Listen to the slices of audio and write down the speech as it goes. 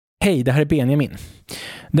Hej, det här är Benjamin.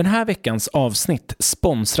 Den här veckans avsnitt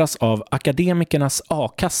sponsras av Akademikernas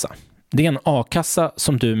A-kassa. Det är en A-kassa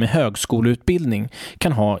som du med högskoleutbildning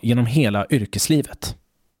kan ha genom hela yrkeslivet.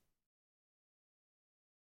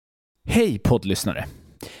 Hej poddlyssnare!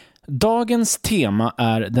 Dagens tema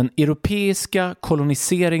är den europeiska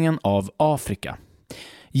koloniseringen av Afrika.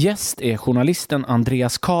 Gäst är journalisten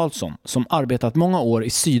Andreas Karlsson som arbetat många år i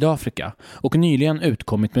Sydafrika och nyligen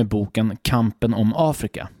utkommit med boken Kampen om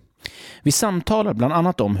Afrika. Vi samtalar bland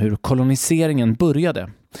annat om hur koloniseringen började,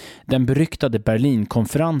 den beryktade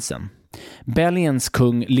Berlinkonferensen, Belgiens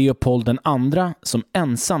kung Leopold II som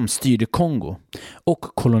ensam styrde Kongo och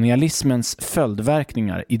kolonialismens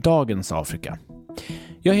följdverkningar i dagens Afrika.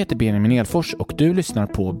 Jag heter Benjamin Elfors och du lyssnar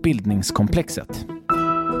på Bildningskomplexet.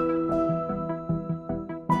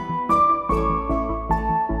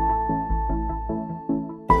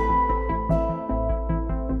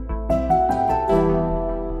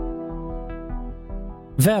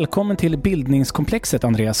 Välkommen till Bildningskomplexet,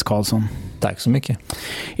 Andreas Karlsson. Tack så mycket.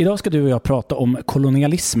 Idag ska du och jag prata om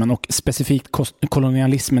kolonialismen och specifikt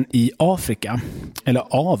kolonialismen i Afrika. Eller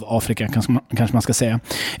av Afrika kanske man ska säga.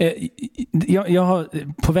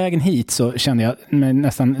 På vägen hit så kände jag mig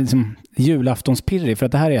nästan liksom julaftonspirrig för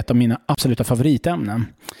att det här är ett av mina absoluta favoritämnen.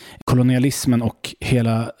 Kolonialismen och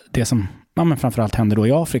hela det som framförallt händer då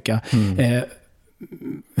i Afrika.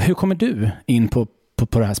 Hur kommer du in på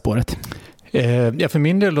det här spåret? För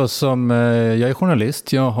min del då, jag är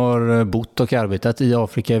journalist, jag har bott och arbetat i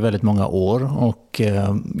Afrika i väldigt många år och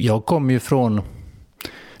jag kommer ju från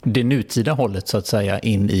det nutida hållet så att säga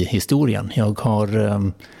in i historien. Jag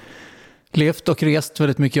har levt och rest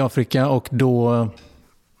väldigt mycket i Afrika och då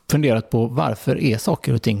funderat på varför är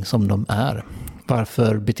saker och ting som de är.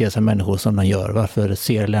 Varför beter sig människor som de gör? Varför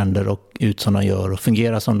ser länder ut som de gör och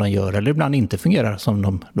fungerar som de gör eller ibland inte fungerar som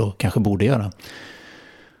de då kanske borde göra?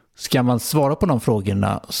 Ska man svara på de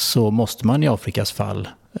frågorna så måste man i Afrikas fall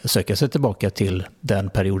söka sig tillbaka till den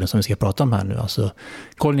perioden som vi ska prata om här nu. Alltså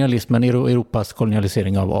kolonialismen, Europas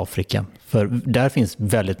kolonialisering av Afrika. För där finns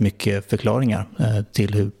väldigt mycket förklaringar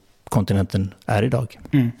till hur kontinenten är idag.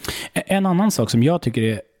 En annan sak som jag tycker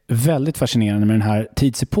är väldigt fascinerande med den här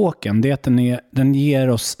tidsepoken, det är att den ger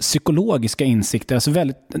oss psykologiska insikter. Alltså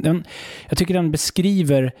jag tycker den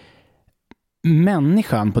beskriver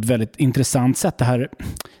människan på ett väldigt intressant sätt. Det här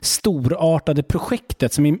storartade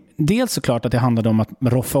projektet som dels såklart att det handlade om att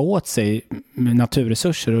roffa åt sig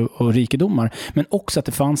naturresurser och rikedomar, men också att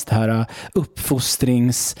det fanns det här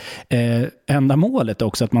uppfostringsändamålet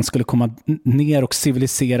också, att man skulle komma ner och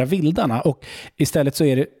civilisera vildarna, och istället så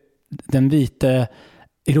är det den vita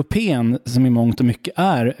europeen som i mångt och mycket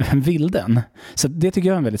är vilden. Så det tycker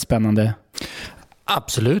jag är en väldigt spännande.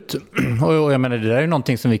 Absolut. Och jag menar, det där är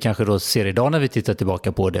någonting som vi kanske då ser idag när vi tittar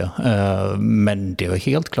tillbaka på det. Men det var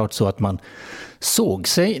helt klart så att man såg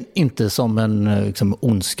sig inte som en liksom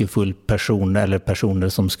ondskefull person eller personer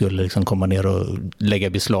som skulle liksom komma ner och lägga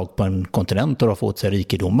beslag på en kontinent och få åt sig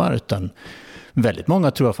rikedomar, utan väldigt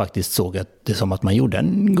många tror jag faktiskt såg att det som att man gjorde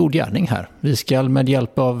en god gärning här. Vi ska med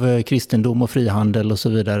hjälp av kristendom och frihandel och så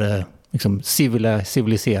vidare liksom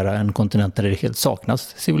civilisera en kontinent där det helt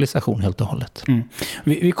saknas civilisation helt och hållet.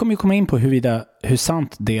 Vi kommer ju komma in på hur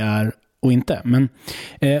sant det är och inte. Men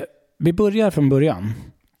vi börjar från början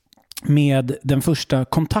med den första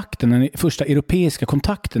europeiska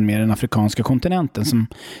kontakten med den afrikanska kontinenten, som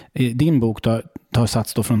i din bok har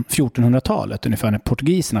satts då från 1400-talet, ungefär när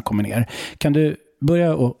portugiserna kommer ner. Kan du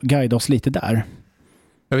börja och guida oss lite där?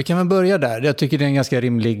 Ja, vi kan väl börja där. Jag tycker det är en ganska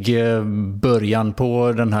rimlig början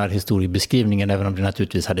på den här historiebeskrivningen, även om det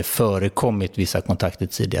naturligtvis hade förekommit vissa kontakter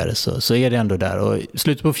tidigare, så är det ändå där. Och i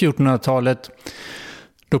slutet på 1400-talet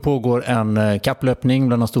då pågår en kapplöpning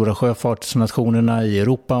bland de stora sjöfartsnationerna i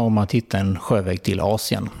Europa om att hitta en sjöväg till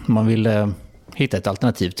Asien. Man ville hitta ett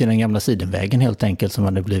alternativ till den gamla sidenvägen helt enkelt, som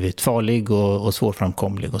hade blivit farlig och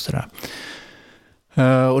svårframkomlig och sådär.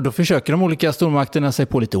 Och då försöker de olika stormakterna sig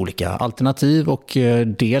på lite olika alternativ, och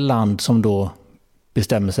det land som då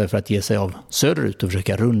bestämmer sig för att ge sig av söderut och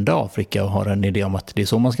försöka runda Afrika och har en idé om att det är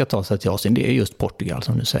så man ska ta sig till Asien, det är just Portugal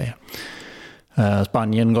som du säger.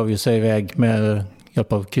 Spanien gav ju sig iväg med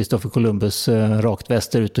hjälp av Christopher Columbus rakt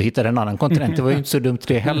västerut och hittade en annan kontinent. Det var ju inte så dumt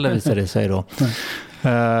det heller, visade det sig då.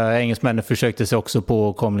 Engelsmännen försökte sig också på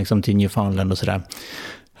och kom liksom till Newfoundland och sådär.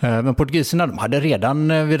 Men portugiserna, de hade redan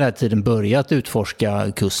vid den här tiden börjat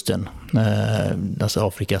utforska kusten, alltså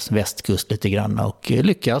Afrikas västkust lite grann, och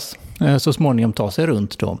lyckas så småningom ta sig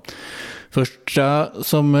runt då. Första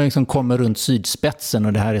som liksom kommer runt sydspetsen,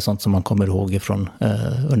 och det här är sånt som man kommer ihåg från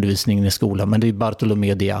undervisningen i skolan, men det är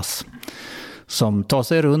Bartolomé Diaz som tar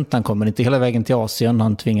sig runt. Han kommer inte hela vägen till Asien.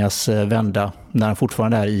 Han tvingas vända när han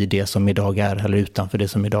fortfarande är i det som idag är, eller utanför det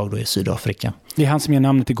som idag då är Sydafrika. Det är han som ger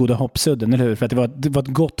namnet till Goda hoppsudden, eller hur? För att det var ett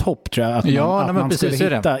gott hopp, tror jag, att man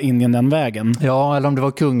skulle hitta Indien den vägen. Ja, eller om det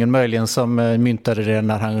var kungen möjligen som myntade det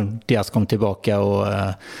när Andreas kom tillbaka och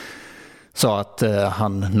sa att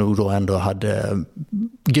han nog då ändå hade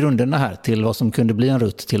grunderna här till vad som kunde bli en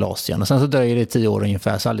rutt till Asien. Och sen så dröjer det 10 år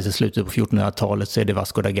ungefär, så alldeles i slutet på 1400-talet så är det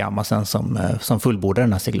Vasco da Gama sen som fullbordar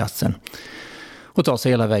den här seglatsen och tar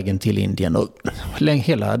sig hela vägen till Indien. Och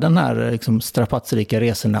hela den här liksom strapatsrika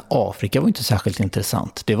resorna Afrika var inte särskilt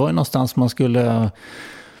intressant. Det var ju någonstans man skulle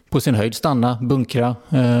på sin höjd stanna, bunkra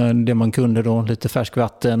det man kunde då, lite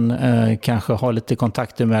färskvatten, kanske ha lite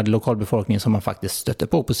kontakter med lokalbefolkningen som man faktiskt stötte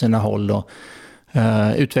på sina håll och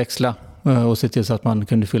utväxla och se till så att man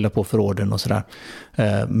kunde fylla på förråden och sådär.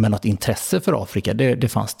 Men att intresse för Afrika,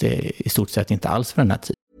 det fanns det i stort sett inte alls för den här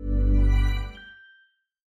tiden.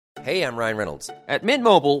 Hey, I'm Ryan Reynolds. At Mint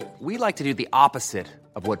Mobile, we like to do the opposite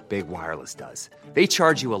of what Big Wireless does. They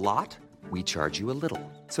charge you a lot, we charge you a little.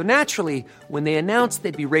 So naturally, when they announced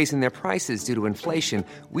they'd be raising their prices due to inflation,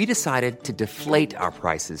 we decided to deflate our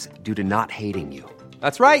prices due to not hating you.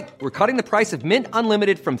 That's right. We're cutting the price of Mint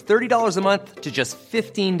Unlimited from $30 a month to just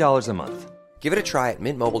 $15 a month. Give it a try at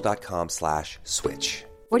mintmobile.com/switch.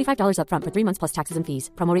 $45 up front for 3 months plus taxes and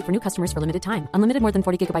fees. Promo rate for new customers for limited time. Unlimited more than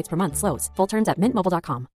 40 gigabytes per month slows. Full terms at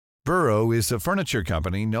mintmobile.com. Burrow is a furniture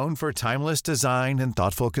company known for timeless design and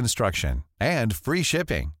thoughtful construction and free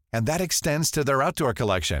shipping. And that extends to their outdoor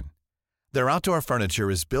collection. Their outdoor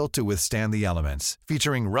furniture is built to withstand the elements,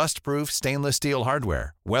 featuring rust-proof stainless steel hardware,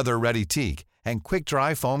 weather-ready teak, and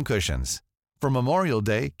quick-dry foam cushions. For Memorial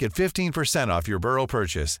Day, get 15% off your Burrow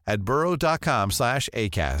purchase at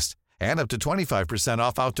burrow.com/acast and up to 25%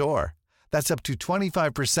 off outdoor. That's up to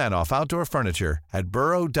 25% off outdoor furniture at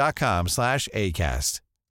burrow.com/acast.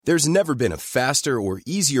 There's never been a faster or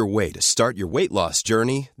easier way to start your weight loss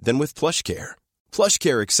journey than with PlushCare.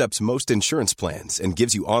 PlushCare accepts most insurance plans and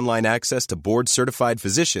gives you online access to board-certified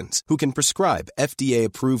physicians who can prescribe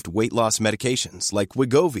FDA-approved weight loss medications like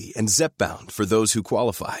Wegovy and Zepbound for those who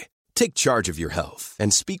qualify. Take charge of your health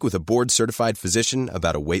and speak with a board-certified physician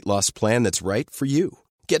about a weight loss plan that's right for you.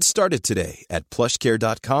 Get started today at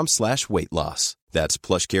plushcare.com/weightloss. That's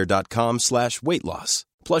plushcare.com/weightloss.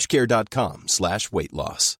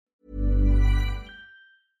 plushcare.com/weightloss.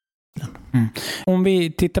 Om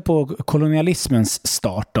vi tittar på kolonialismens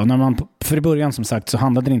start då, när man, för i början som sagt så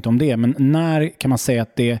handlade det inte om det, men när kan man säga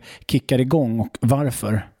att det kickar igång och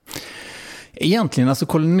varför? Egentligen, alltså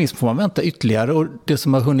kolonism får man vänta ytterligare, och det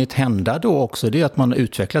som har hunnit hända då också, det är att man har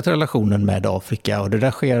utvecklat relationen med Afrika, och det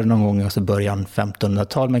där sker någon gång i början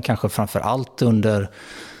 1500-tal, men kanske framför allt under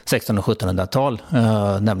 1600- och 1700-tal,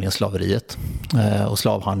 nämligen slaveriet och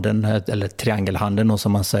slavhandeln, eller triangelhandeln, och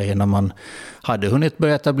som man säger, när man hade hunnit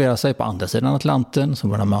börja etablera sig på andra sidan Atlanten, som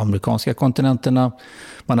var de amerikanska kontinenterna.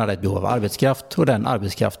 Man hade ett behov av arbetskraft, och den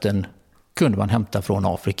arbetskraften kunde man hämta från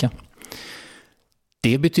Afrika.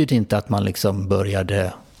 Det betyder inte att man liksom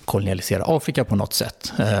började kolonialisera Afrika på något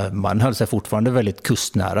sätt. Man höll sig fortfarande väldigt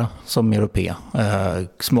kustnära som europé.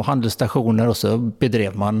 Små handelsstationer, och så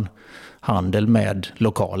bedrev man handel med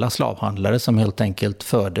lokala slavhandlare som helt enkelt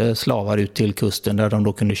förde slavar ut till kusten, där de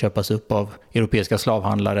då kunde köpas upp av europeiska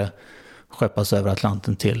slavhandlare, skeppas över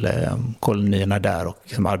Atlanten till kolonierna där och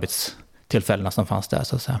liksom arbetstillfällena som fanns där,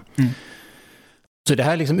 så att säga. Så det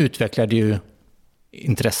här liksom utvecklade ju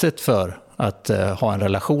intresset för att ha en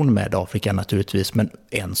relation med Afrika naturligtvis, men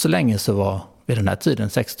än så länge så var vid den här tiden,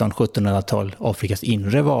 1600-1700-tal, Afrikas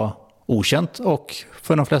inre var okänt och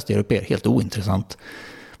för de flesta européer helt ointressant.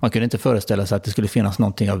 Man kunde inte föreställa sig att det skulle finnas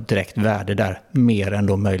någonting av direkt värde där, mer än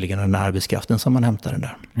då möjligen den arbetskraften som man hämtade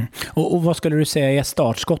där. Och vad skulle du säga är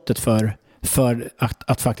startskottet för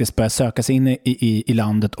att faktiskt börja söka sig in i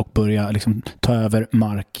landet och börja liksom ta över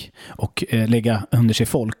mark och lägga under sig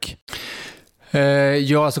folk?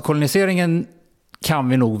 Ja, alltså koloniseringen kan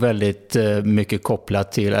vi nog väldigt mycket koppla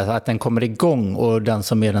till att den kommer igång, och den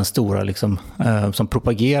som är den stora liksom, som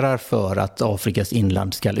propagerar för att Afrikas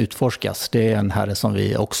inland ska utforskas, det är en herre som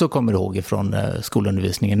vi också kommer ihåg från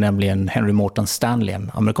skolundervisningen, nämligen Henry Morton Stanley,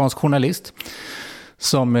 en amerikansk journalist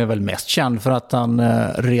som är väl mest känd för att han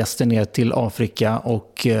reste ner till Afrika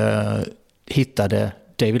och hittade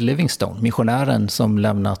David Livingstone, missionären som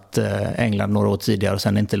lämnat England några år tidigare och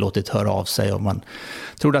sen inte låtit höra av sig, och man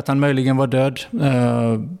trodde att han möjligen var död.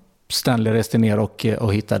 Stanley reste ner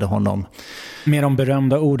och hittade honom. Med de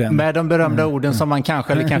berömda orden. Med de berömda orden som man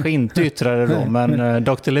kanske eller kanske inte yttrade då, men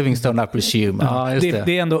Dr. Livingstone, I presume. Ja, just det.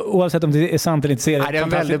 Det är ändå, oavsett om det är sant eller inte, så är det, det är en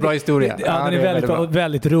väldigt bra historia. Ja, den är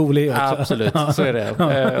väldigt rolig också. Ja, absolut, så är det.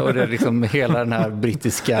 Och det är liksom hela den här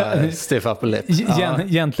brittiska Stefapollet.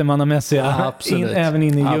 Gentlemannamässiga, även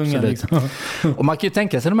in i djungeln. Liksom. Och man kan ju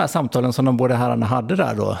tänka sig de här samtalen som de båda herrarna hade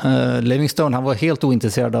där då. Livingstone, han var helt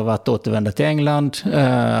ointresserad av att återvända till England.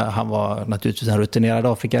 Han var naturligtvis en rutinerad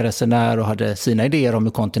Afrikaresenär och hade sina idéer om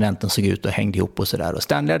hur kontinenten såg ut och hängde ihop och sådär. Och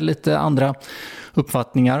Stanley hade lite andra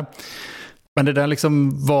uppfattningar. Men det där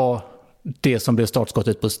liksom var det som blev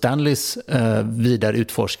startskottet på Stanleys vidare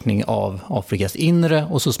utforskning av Afrikas inre,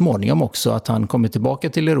 och så småningom också att han kommer tillbaka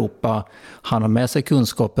till Europa. Han har med sig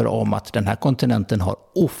kunskaper om att den här kontinenten har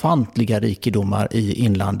ofantliga rikedomar i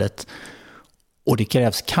inlandet. Och det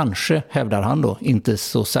krävs kanske, hävdar han då, inte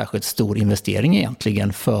så särskilt stor investering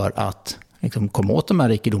egentligen för att liksom komma åt de här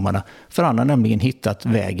rikedomarna. För han har nämligen hittat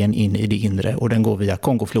vägen in i det inre, och den går via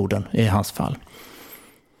Kongofloden i hans fall.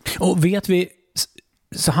 Och vet vi,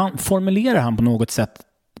 så formulerar han på något sätt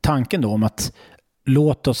tanken då om att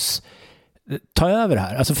låt oss ta över det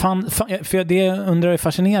här? Alltså för det undrar jag är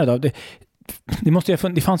fascinerad av.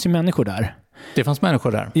 Det fanns ju människor där. Det fanns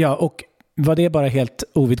människor där. Ja, och var det bara helt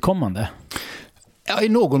ovidkommande? Ja, i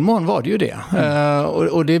någon mån var det ju det.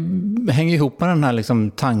 Och det hänger ihop med den här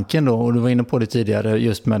liksom tanken då, och du var inne på det tidigare,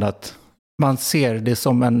 just med att man ser det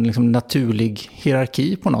som en liksom naturlig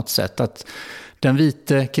hierarki på något sätt. Att den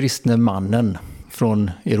vite kristne mannen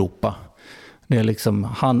från Europa, det är liksom,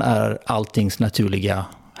 han är alltings naturliga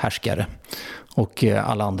härskare. Och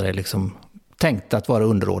alla andra är liksom tänkt att vara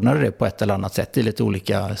underordnade det på ett eller annat sätt i lite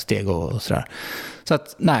olika steg och sådär. Så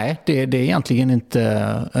att nej, det är egentligen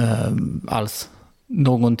inte alls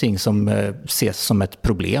någonting som ses som ett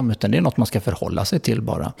problem, utan det är något man ska förhålla sig till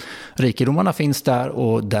bara. Rikedomarna finns där,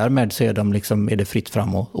 och därmed så är det fritt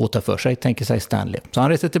fram och ta för sig, tänker sig Stanley. Så han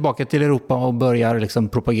reser tillbaka till Europa och börjar liksom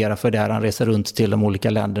propagera för det här. Han reser runt till de olika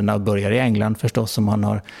länderna och börjar i England förstås, som han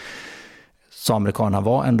har, som amerikanerna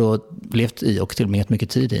var, ändå levt i och till och med mycket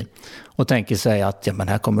tid i. Och tänker sig att men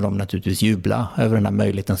här kommer de naturligtvis jubla över den här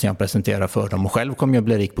möjligheten som jag presenterar för dem, och själv kommer jag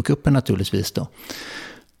bli rik på kuppen naturligtvis då.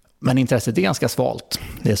 Men intresset är ganska svalt.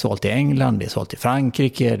 Det är svalt i England, det är svalt i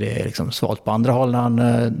Frankrike, det är liksom svalt på andra håll. Han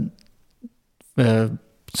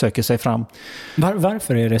söker sig fram.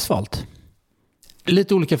 Varför är det svalt?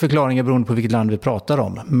 Lite olika förklaringar beroende på vilket land vi pratar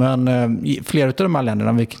om. Men flera av de här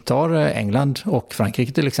länderna, om vi tar England och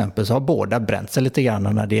Frankrike till exempel, så har båda bränt sig lite grann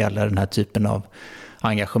när det gäller den här typen av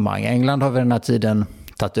engagemang. England har vid den här tiden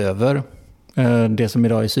tagit över det som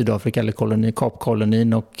idag är Sydafrika, eller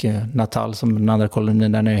Kapkolonin, och Natal som den andra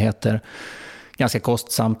kolonin där nere heter. Ganska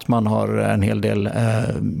kostsamt. Man har en hel del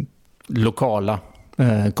lokala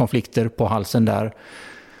konflikter på halsen där.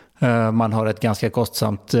 Man har ett ganska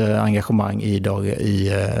kostsamt engagemang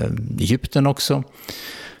i Egypten också.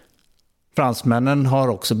 Fransmännen har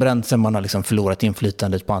också bränt sig. Man har liksom förlorat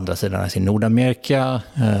inflytandet på andra sidan i Nordamerika.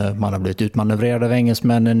 Man har blivit utmanövrerad av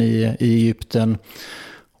engelsmännen i Egypten.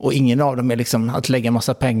 Och ingen av dem är liksom att lägga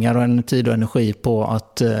massa pengar och en tid och energi på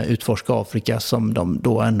att utforska Afrika, som de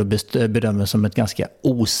då ändå bedömer som ett ganska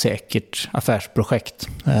osäkert affärsprojekt,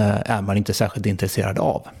 är man inte särskilt intresserad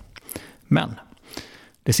av. Men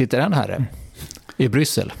det sitter en herre i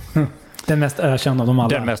Bryssel. Den mest ökända av dem alla.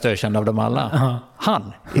 Den mest ökända av dem alla.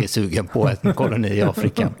 Han är sugen på en koloni i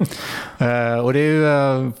Afrika. Och det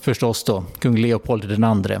är ju förstås då kung Leopold den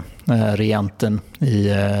andre, regenten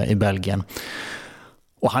i Belgien.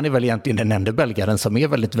 Och han är väl egentligen den enda belgaren som är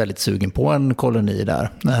väldigt, väldigt sugen på en koloni där.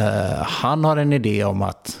 Han har en idé om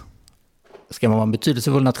att ska man vara en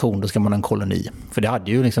betydelsefull nation, då ska man ha en koloni. För det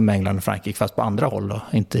hade ju liksom England och Frankrike, fast på andra håll då,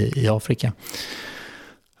 inte i Afrika.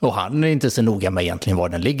 Och han är inte så noga med egentligen var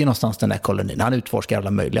den ligger någonstans, den här kolonin. Han utforskar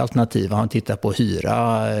alla möjliga alternativ. Han tittar på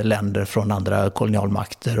hyra länder från andra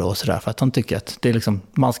kolonialmakter och sådär, för att han tycker att det är liksom,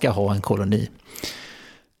 man ska ha en koloni.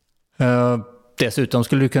 Dessutom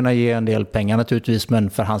skulle du kunna ge en del pengar naturligtvis, men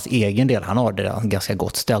för hans egen del, han har det ganska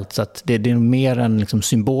gott ställt. Så att det är mer en liksom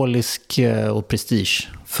symbolisk och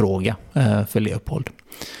prestigefråga för Leopold.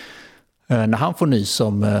 När han får nys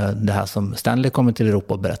om det här som Stanley kommer till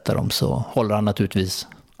Europa och berättar om, så håller han naturligtvis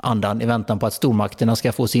andan i väntan på att stormakterna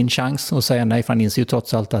ska få sin chans och säga nej, för han inser ju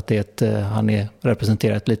trots allt att han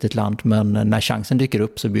representerar ett litet land. Men när chansen dyker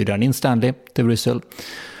upp så bjuder han in Stanley till Bryssel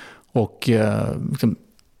och liksom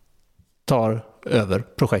tar över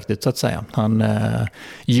projektet så att säga. Han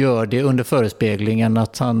gör det under förespeglingen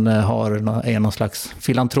att han är någon slags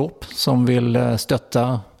filantrop som vill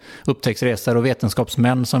stötta upptäcktsresare och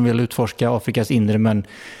vetenskapsmän som vill utforska Afrikas inre, men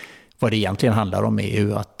vad det egentligen handlar om är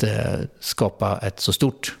ju att skapa ett så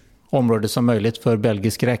stort område som möjligt för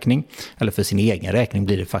belgisk räkning, eller för sin egen räkning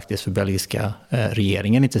blir det faktiskt, för belgiska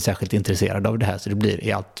regeringen inte särskilt intresserad av det här, så det blir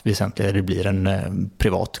i allt väsentligt det blir en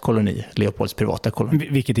privat koloni, Leopolds privata koloni.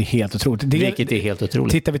 Vilket är helt otroligt. Vilket är helt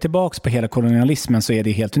otroligt. Tittar vi tillbaka på hela kolonialismen så är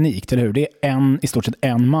det helt unikt, eller hur? Det är i stort sett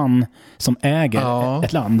en man som äger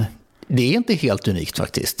ett land. Det är inte helt unikt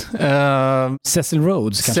faktiskt. Cecil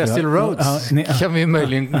Rhodes kan vi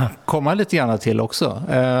möjligen komma lite grann till också.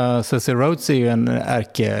 Cecil Rhodes är ju en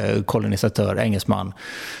ärkekolonisatör, engelsman,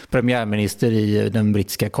 premiärminister i den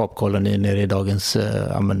brittiska Kapkolonin nere i dagens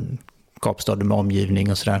Kapstaden med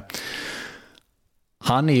omgivning och sådär.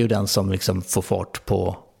 Han är ju den som liksom får fart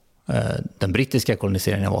på den brittiska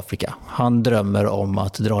koloniseringen av Afrika. Han drömmer om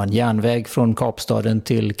att dra en järnväg från Kapstaden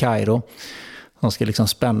till Kairo. De ska liksom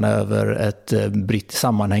spänna över ett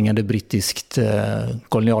sammanhängande brittiskt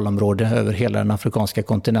kolonialområde över hela den afrikanska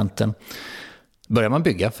kontinenten. Börjar man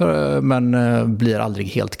bygga men blir aldrig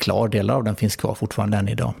helt klar. Delar av den finns kvar fortfarande än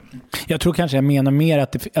idag. Jag tror kanske jag menar mer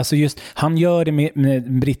att han gör det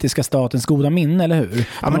med brittiska statens goda minne, eller hur?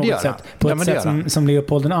 Ja, men det gör han. På ett sätt som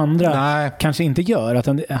Leopold II kanske inte gör. Att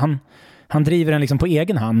han driver den liksom på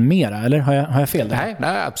egen hand mera, eller har jag fel där?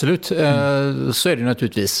 Nej, absolut. Så är det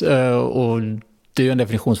naturligtvis. Och det är ju en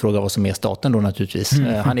definitionsfråga vad som är staten då naturligtvis.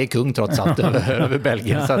 Han är kung trots allt över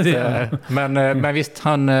Belgien. Så att, men visst,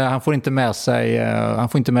 han får inte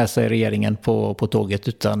med sig regeringen på tåget,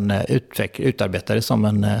 utan utarbetar det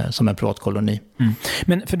som en privatkoloni. Mm.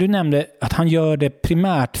 Men för du nämnde att han gör det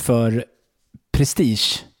primärt för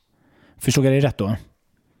prestige. Förstod jag det rätt då?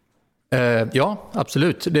 Ja,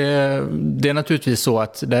 absolut. Det är naturligtvis så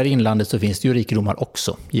att där i inlandet så finns det ju rikedomar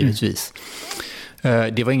också, givetvis.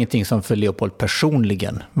 Det var ingenting som för Leopold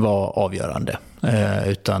personligen var avgörande,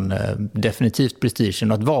 utan definitivt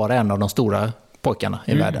prestigen att vara en av de stora pojkarna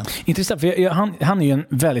i världen. Intressant, för han är ju en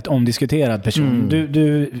väldigt omdiskuterad person.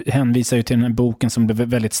 Du hänvisar ju till den här boken som blev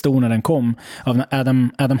väldigt stor när den kom, av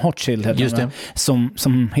Adam Hochschild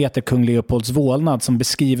som heter Kung Leopolds vålnad, som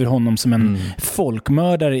beskriver honom som en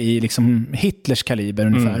folkmördare i liksom Hitlers kaliber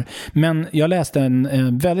ungefär. Men jag läste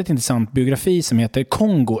en väldigt intressant biografi som heter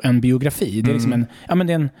Kongo, en biografi. Det är liksom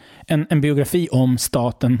en biografi om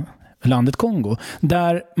landet Kongo,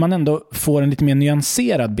 där man ändå får en lite mer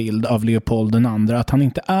nyanserad bild av Leopold II, att han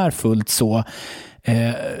inte är fullt så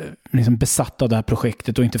liksom besatt av det här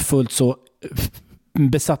projektet, och inte fullt så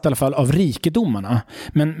besatt i alla fall av rikedomarna.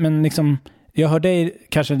 Men liksom, jag hör dig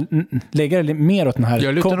kanske lägga mer åt den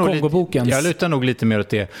här Kongo-boken. Jag lutar nog lite mer åt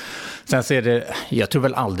det. Sen så är det, jag tror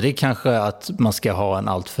väl aldrig kanske att man ska ha en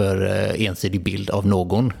alltför ensidig bild av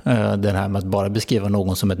någon. Den här med att bara beskriva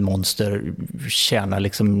någon som ett monster tjänar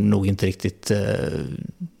liksom nog inte riktigt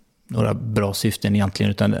några bra syften egentligen,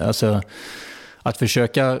 utan alltså att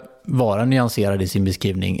försöka vara nyanserad i sin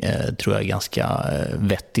beskrivning tror jag är ganska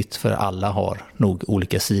vettigt, för alla har nog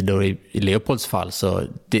olika sidor. I Leopolds fall så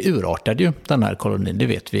det urartade ju den här kolonin, det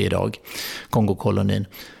vet vi idag. Kongo-kolonin,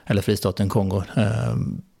 eller fristaten Kongo.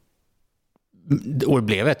 Och det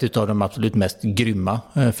blev ett av de absolut mest grymma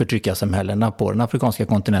förtryckarsamhällena på den afrikanska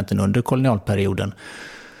kontinenten under kolonialperioden.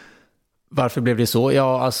 Varför blev det så?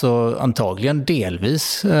 Ja, alltså antagligen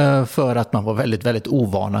delvis för att man var väldigt, väldigt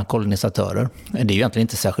ovana kolonisatörer. Det är ju egentligen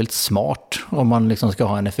inte särskilt smart om man liksom ska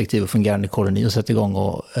ha en effektiv och fungerande koloni och sätta igång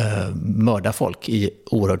och mörda folk i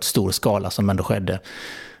oerhört stor skala som ändå skedde.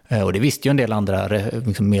 Och det visste ju en del andra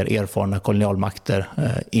liksom mer erfarna kolonialmakter.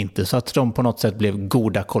 Inte så att de på något sätt blev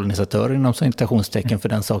goda kolonisatörer inom citationstecken för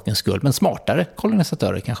den sakens skull, men smartare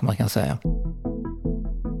kolonisatörer kanske man kan säga.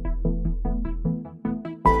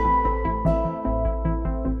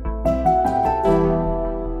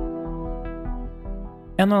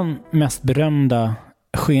 En av de mest berömda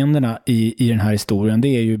skeendena i den här historien, det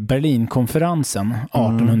är ju Berlinkonferensen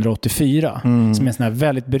 1884, som är en sån här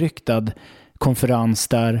väldigt beryktad konferens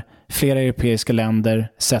där flera europeiska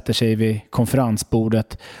länder sätter sig vid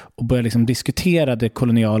konferensbordet och börjar liksom diskutera det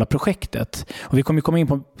koloniala projektet. Och vi kommer komma in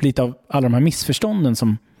på lite av alla de här missförstånden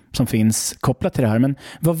som finns kopplat till det här. Men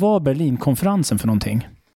vad var Berlinkonferensen för någonting?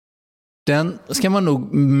 Den ska man nog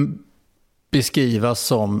beskrivas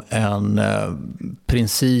som en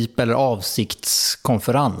princip- eller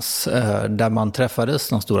avsiktskonferens där man träffades,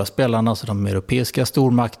 de stora spelarna, alltså de europeiska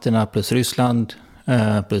stormakterna plus Ryssland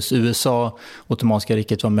plus USA, Ottomanska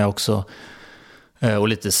riket var med också, och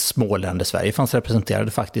lite småländer. Sverige fanns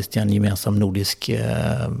representerade faktiskt i en gemensam nordisk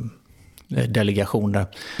delegation där.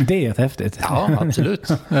 Det är häftigt. Ja, absolut.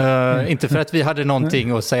 Inte för att vi hade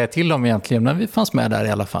någonting att säga till om egentligen, men vi fanns med där i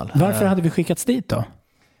alla fall. Varför hade vi skickats dit då?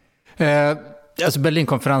 Alltså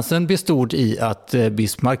Berlinkonferensen bestod i att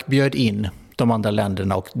Bismarck bjöd in de andra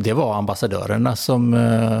länderna, och det var ambassadörerna som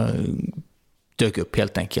dök upp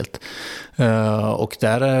helt enkelt. Och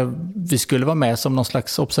där vi skulle vara med som någon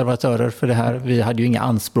slags observatörer för det här. Vi hade ju inga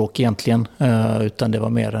anspråk egentligen, utan det var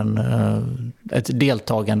mer ett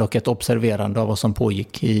deltagande och ett observerande av vad som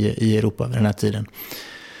pågick i Europa vid den här tiden.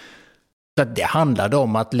 Så det handlade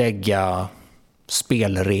om att lägga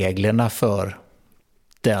spelreglerna för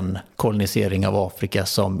den kolonisering av Afrika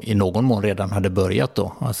som i någon mån redan hade börjat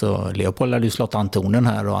då. Alltså Leopold hade ju slått Antonen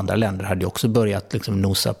här, och andra länder hade ju också börjat liksom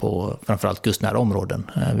nosa på framförallt kustnära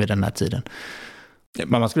områden vid den här tiden.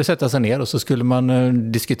 Men man skulle sätta sig ner och så skulle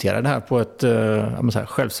man diskutera det här på ett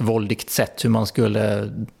självsvåldigt sätt, hur man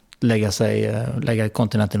skulle lägga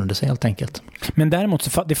kontinenten under sig helt enkelt. Men däremot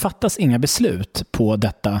så det fattas inga beslut på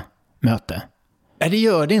detta möte. Nej, det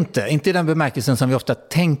gör det inte. Inte i den bemärkelsen som vi ofta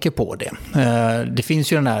tänker på det. Det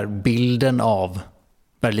finns ju den här bilden av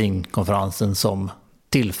Berlinkonferensen som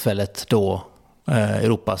tillfället då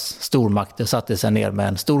Europas stormakter satte sig ner med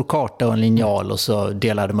en stor karta och en linjal, och så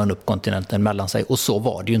delade man upp kontinenten mellan sig, och så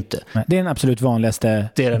var det ju inte. Det är den absolut vanligaste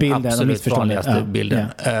bilden. Det är den absolut vanligaste bilden.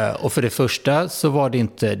 Ja. Och för det första så var det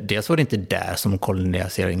inte där som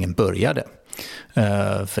koloniseringen började.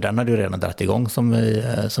 För den hade ju redan dragit igång som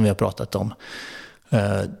vi har pratat om.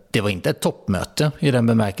 Det var inte ett toppmöte i den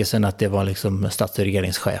bemärkelsen att det var liksom stats- och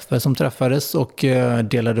regeringschefer som träffades och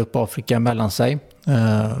delade upp Afrika mellan sig.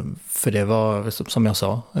 För det var, som jag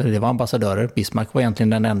sa, det var ambassadörer. Bismarck var egentligen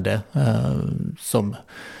den enda som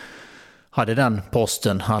hade den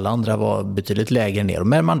posten. Alla andra var betydligt lägre ner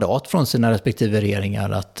med mandat från sina respektive regeringar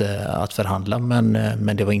att förhandla.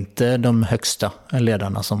 Men det var inte de högsta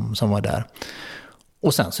ledarna som var där.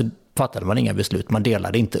 Och sen så fattade man inga beslut. Man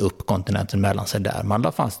delade inte upp kontinenten mellan sig där. Man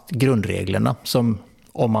la fast grundreglerna som,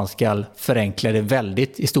 om man ska förenkla det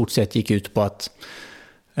väldigt, i stort sett gick ut på att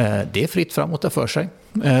det är fritt fram att ta för sig.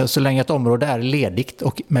 Så länge ett område är ledigt,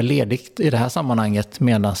 och med ledigt i det här sammanhanget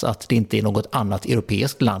menas att det inte är något annat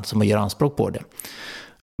europeiskt land som gör anspråk på det.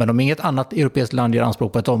 Men om inget annat europeiskt land gör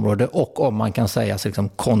anspråk på ett område, och om man kan säga sig liksom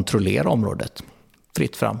kontrollera området,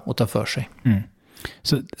 fritt fram och ta för sig. Mm.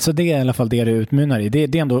 Så det är i alla fall det utmynnar i. Det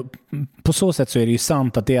är ändå, på så sätt så är det ju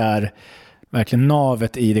sant att det är verkligen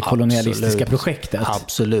navet i det kolonialistiska projektet.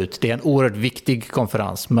 Absolut. Det är en oerhört viktig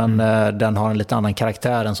konferens, men den har en lite annan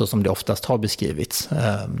karaktär än så som det oftast har beskrivits.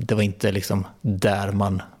 Det var inte liksom där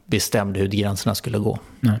man bestämde hur gränserna skulle gå.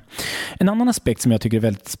 Nej. En annan aspekt som jag tycker är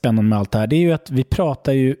väldigt spännande med allt det här, det är ju att vi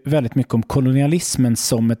pratar ju väldigt mycket om kolonialismen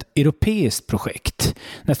som ett europeiskt projekt.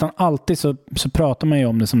 Nästan alltid så pratar man ju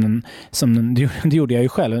om det det gjorde jag ju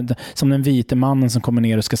själv, som den vite mannen som kommer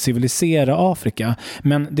ner och ska civilisera Afrika.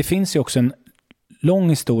 Men det finns ju också en lång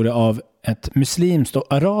historia av ett muslimskt och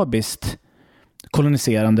arabiskt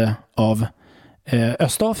koloniserande av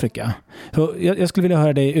Östafrika. Så jag skulle vilja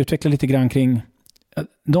höra dig utveckla lite grann kring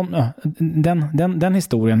den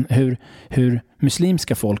historien, hur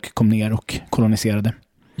muslimska folk kom ner och koloniserade.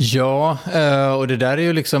 Ja, och det där är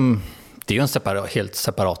ju liksom, det är ju en helt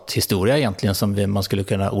separat historia egentligen som man skulle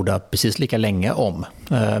kunna orda precis lika länge om.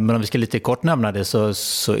 Men om vi ska lite kort nämna det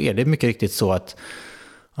så är det mycket riktigt så att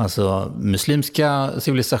alltså, muslimska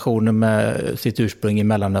civilisationer med sitt ursprung i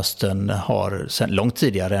Mellanöstern har sedan långt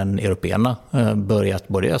tidigare än européerna börjat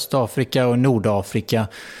både i Östafrika och Nordafrika.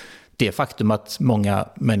 Det faktum att många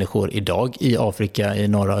människor idag i Afrika, i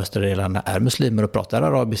norra och östra delarna, är muslimer och pratar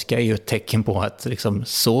arabiska är ju ett tecken på att liksom,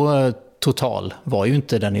 så total var ju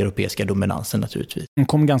inte den europeiska dominansen naturligtvis. De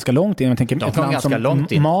kom ganska långt in. Jag tänker ett land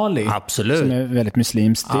som Mali, absolut, som är väldigt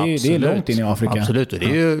muslimskt. Det är långt in i Afrika. Absolut, och det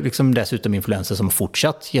är ju liksom dessutom influenser som har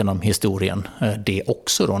fortsatt genom historien. Det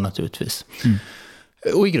också då naturligtvis. Mm.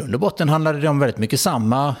 Och i grund och botten handlade det om väldigt mycket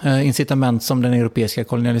samma incitament som den europeiska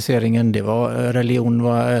kolonialiseringen. Det var religion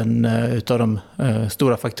var en utav de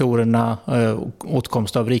stora faktorerna.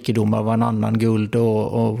 Åtkomst av rikedomar var en annan, guld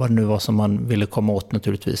och vad det nu var som man ville komma åt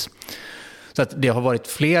naturligtvis. Så att det har varit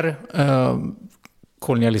fler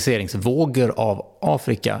kolonialiseringsvågor av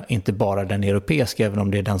Afrika, inte bara den europeiska, även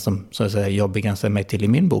om det är den som så att säga, jag begränsar mig till i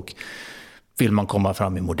min bok. Vill man komma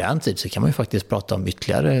fram i modern tid så kan man ju faktiskt prata om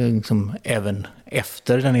ytterligare, liksom, även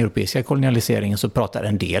efter den europeiska kolonialiseringen så pratar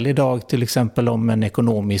en del idag till exempel om en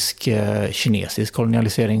ekonomisk kinesisk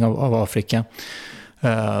kolonialisering av Afrika.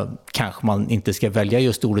 Kanske man inte ska välja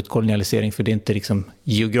just ordet kolonialisering för det är inte liksom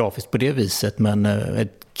geografiskt på det viset, men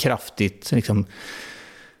ett kraftigt liksom,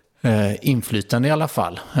 inflytande i alla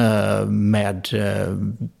fall med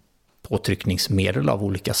påtryckningsmedel av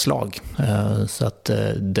olika slag. Så att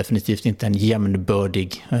definitivt inte en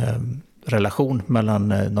jämnbördig relation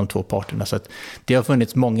mellan de två parterna. Så att det har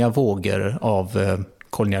funnits många vågor av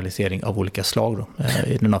kolonialisering av olika slag då,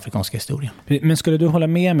 i den afrikanska historien. Men skulle du hålla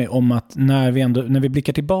med mig om att när vi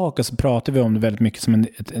blickar tillbaka så pratar vi om det väldigt mycket som en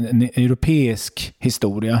europeisk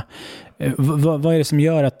historia. Vad är det som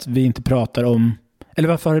gör att vi inte pratar om, eller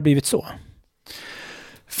varför har det blivit så?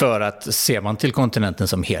 För att ser man till kontinenten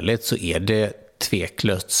som helhet så är det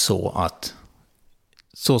tveklöst så att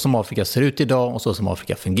så som Afrika ser ut idag och så som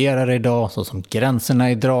Afrika fungerar idag, så som gränserna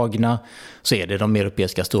är dragna, så är det de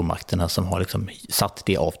europeiska stormakterna som har liksom satt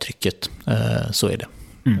det avtrycket. Så är det.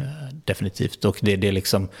 Definitivt. Och det är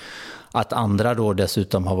liksom att andra då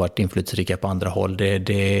dessutom har varit inflytelserika på andra håll,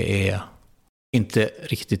 det är inte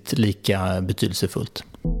riktigt lika betydelsefullt.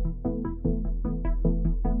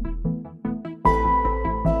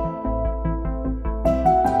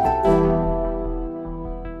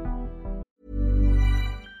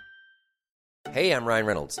 Hey, I'm Ryan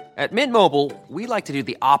Reynolds. At Mint Mobile, we like to do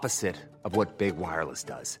the opposite of what Big Wireless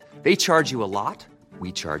does. They charge you a lot,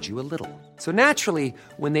 we charge you a little. So naturally,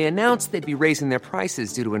 when they announced they'd be raising their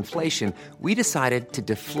prices due to inflation, we decided to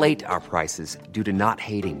deflate our prices due to not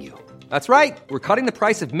hating you. That's right. We're cutting the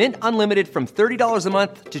price of Mint Unlimited from $30 a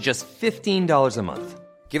month to just $15 a month.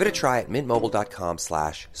 Give it a try at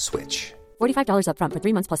mintmobile.com/switch. $45 up front for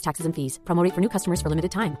 3 months plus taxes and fees. Promo rate for new customers for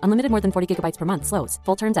limited time. Unlimited more than 40 gigabytes per month slows.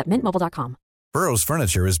 Full terms at mintmobile.com. Burrow's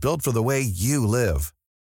furniture is built for the way you live.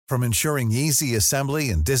 From ensuring easy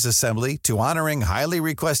assembly and disassembly to honoring highly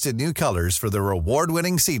requested new colors for their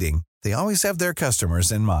award-winning seating, they always have their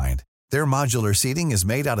customers in mind. Their modular seating is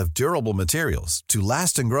made out of durable materials to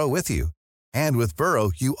last and grow with you. And with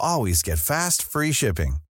Burrow, you always get fast, free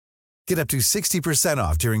shipping. Get up to 60%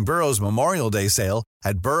 off during Burrow's Memorial Day sale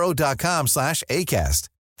at burrow.com/ACAST.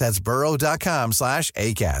 That's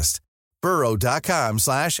burrow.com/ACAST.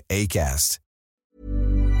 burrow.com/ACAST.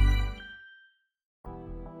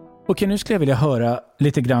 Okej, nu skulle jag vilja höra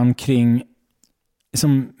lite grann kring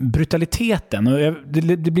som brutaliteten. Och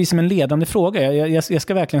det blir som en ledande fråga. Jag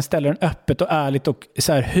ska verkligen ställa den öppet och ärligt. Och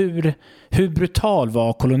så här, hur brutal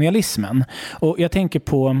var kolonialismen? Och jag tänker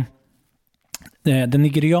på den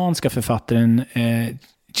nigerianska författaren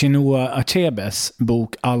Chinua Achebes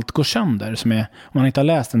bok Allt går sönder, som är, om man inte har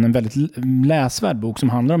läst den, en väldigt läsvärd bok som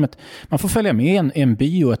handlar om man får följa med en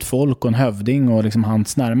by och ett folk och en hövding och liksom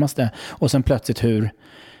hans närmaste, och sen plötsligt hur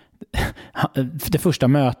det första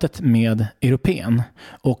mötet med europén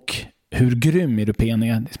och hur grym europén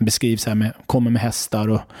är beskrivs här med, kommer med hästar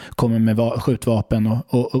och kommer med skjutvapen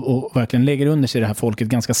och verkligen lägger under sig det här folket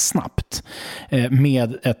ganska snabbt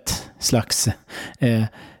med ett slags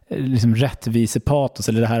liksom rättvisepatos,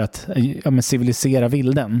 eller det här att civilisera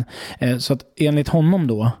vilden. Så att enligt honom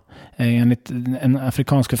då, enligt en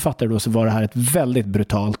afrikansk författare då, så var det här ett väldigt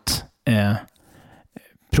brutalt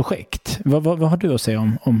projekt. Vad har du att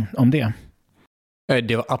säga om det?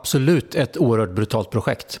 Det var absolut ett oerhört brutalt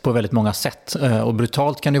projekt på väldigt många sätt. Och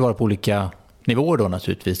brutalt kan det vara på olika nivåer då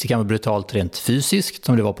naturligtvis. Det kan vara brutalt rent fysiskt,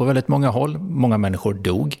 som det var på väldigt många håll. Många människor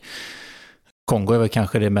dog. Kongo är väl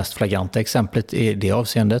kanske det mest flagranta exemplet i det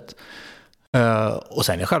avseendet. Och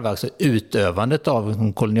sen är själva alltså utövandet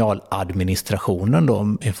av kolonialadministrationen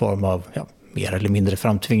då, i form av mer eller mindre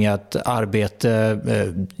framtvingat arbete,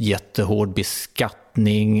 jättehård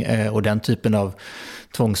beskattning och den typen av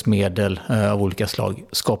tvångsmedel av olika slag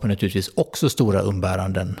skapar naturligtvis också stora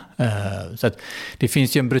umbäranden. Så att det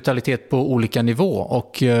finns ju en brutalitet på olika nivå,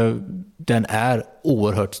 och den är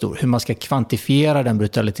oerhört stor. Hur man ska kvantifiera den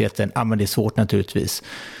brutaliteten, men det är svårt naturligtvis.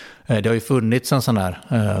 Det har ju funnits en sån här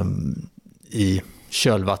i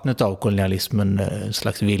kölvattnet av kolonialismen, en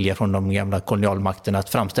slags vilja från de gamla kolonialmakterna att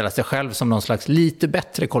framställa sig själv som någon slags lite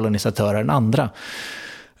bättre kolonisatörer än andra.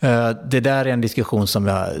 Det där är en diskussion som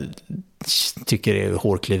jag tycker är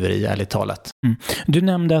hårklyveri, ärligt talat. Du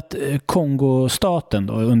nämnde att Kongostaten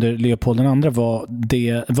då, under Leopold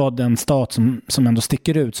II var den stat som ändå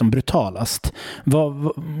sticker ut som brutalast.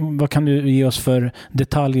 Vad kan du ge oss för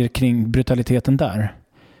detaljer kring brutaliteten där?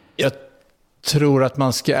 Jag tror att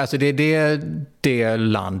man ska, alltså det är det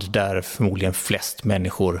land där förmodligen flest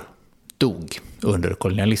människor dog under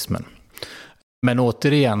kolonialismen. Men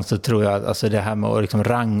återigen så tror jag att alltså det här med att liksom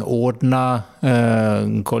rangordna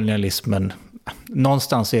kolonialismen,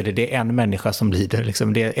 någonstans är det en människa som lider.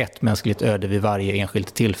 Liksom, det är ett mänskligt öde vid varje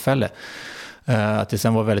enskilt tillfälle. Att det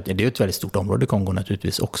sen var det är ett väldigt stort område, Kongo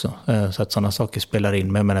naturligtvis också. Så att sådana saker spelar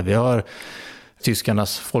in. Men jag menar, vi har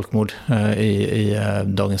tyskarnas folkmord i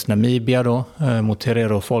dagens Namibia då, mot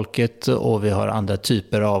Herero-folket, och vi har andra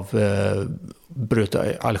typer av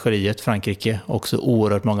Algeriet, Frankrike, också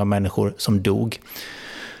oerhört många människor som dog.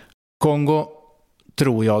 Kongo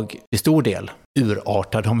tror jag i stor del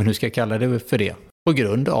urartad, om vi nu ska kalla det för det, på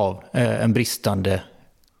grund av en bristande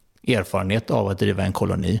erfarenhet av att driva en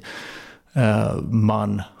koloni.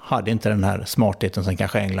 Man hade inte den här smartheten som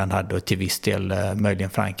kanske England hade och till viss del möjligen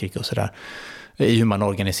Frankrike och sådär i hur man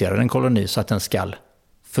organiserar en koloni så att den ska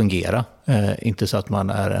fungera. Inte så att man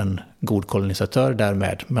är en god kolonisatör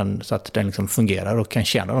därmed, men så att den liksom fungerar och kan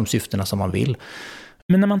tjäna de syftena som man vill.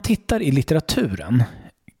 Men när man tittar i litteraturen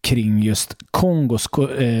kring just Kongos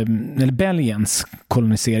eller Belgiens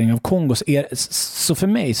kolonisering av Kongo så för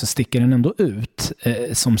mig så sticker den ändå ut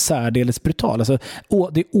som särdeles brutal. Alltså,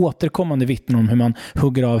 det är återkommande vittnen om hur man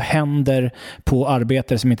hugger av händer på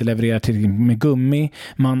arbetare som inte levererar till med gummi.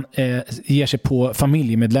 Man ger sig på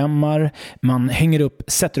familjemedlemmar. Man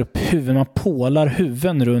sätter upp huvuden, man pålar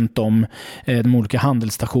huvuden runt om de olika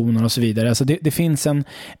handelsstationerna och så vidare. Alltså det finns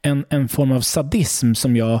en form av sadism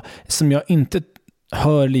som jag inte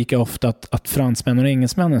hör lika ofta att fransmän och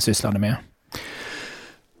engelsmännen sysslade med.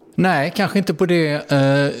 Nej, kanske inte på det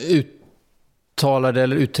uttalade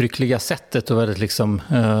eller uttryckliga sättet och väldigt liksom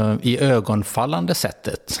i ögonfallande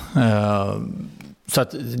sättet. Så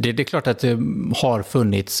att det är klart att det har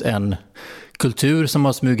funnits en kultur som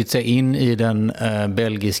har smugit sig in i den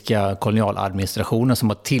belgiska kolonialadministrationen som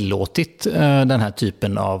har tillåtit den här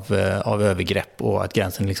typen av övergrepp och att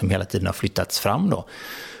gränsen liksom hela tiden har flyttats fram då.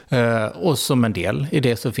 Och som en del i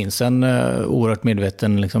det så finns en oerhört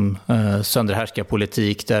medveten liksom,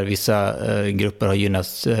 sönderhärskarpolitik där vissa grupper har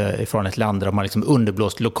gynnats ifrån ett land där de har liksom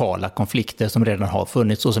underblåst lokala konflikter som redan har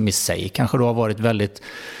funnits och som i sig kanske då har varit väldigt,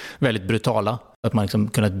 väldigt brutala. Att man liksom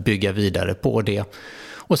kunnat bygga vidare på det.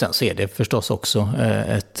 Och sen så är det förstås också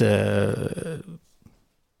ett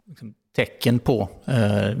tecken på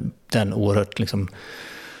den oerhört liksom,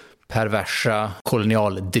 perversa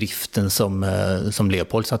kolonialdriften som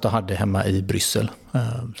Leopold satt och hade hemma i Bryssel.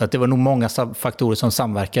 Så att det var nog många faktorer som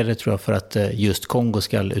samverkade tror jag för att just Kongo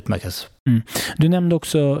ska utmärkas. Mm. Du nämnde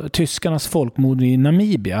också tyskarnas folkmord i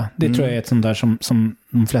Namibia. Det tror jag är ett sånt där som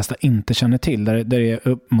de flesta inte känner till. Där det är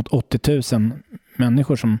upp mot 80 000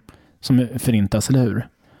 människor som förintas, eller hur?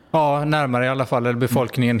 Ja, närmare i alla fall.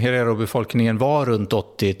 Herero-befolkningen var runt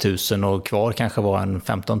 80 000 och kvar kanske var en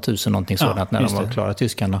 15 000 någonting sådant när de var klara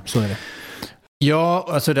tyskarna. Så är det. Ja,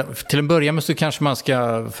 alltså till en början med så kanske man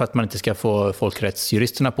ska, för att man inte ska få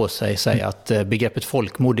folkrättsjuristerna på sig, säga att begreppet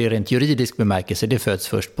folkmord är rent juridisk bemärkelse. Det föds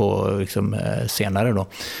först på liksom, senare då.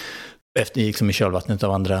 Efter liksom i kölvattnet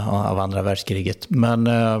av andra världskriget. Men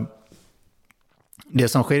det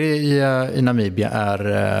som sker i Namibia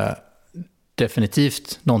är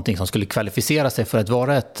definitivt någonting som skulle kvalificera sig för att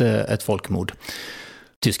vara ett folkmord.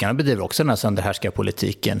 Tyskarna bedriver också den här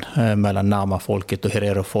sönderhärskarpolitiken mellan Nama-folket och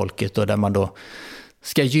Herero-folket och där man då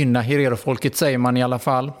ska gynna Herero-folket säger man i alla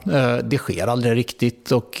fall. Det sker aldrig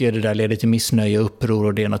riktigt och det där leder till missnöje och uppror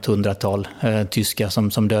och det är något 100-tal tyskar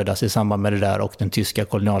som dödas i samband med det där och den tyska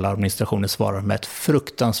kolonialadministrationen svarar med ett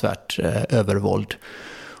fruktansvärt övervåld.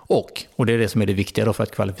 Och det är det som är det viktiga då för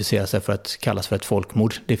att kvalificera sig för att kallas för ett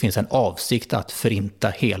folkmord. Det finns en avsikt att förinta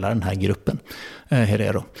hela den här gruppen,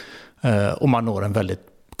 Herero. Och man når en väldigt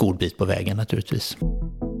god bit på vägen naturligtvis.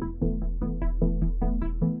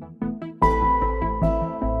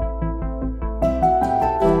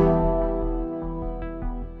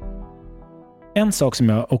 En sak som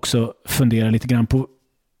jag också funderar lite grann på.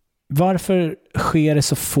 Varför sker det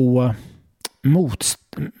så få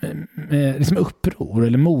liksom uppror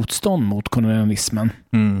eller motstånd mot kolonialismen?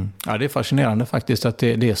 Ja, det är fascinerande faktiskt att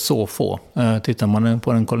det är så få. Tittar man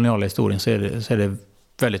på den koloniala historien så är det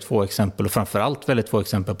väldigt få exempel och framförallt väldigt få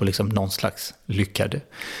exempel på liksom någon slags lyckade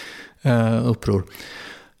uppror.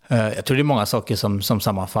 Jag tror det är många saker som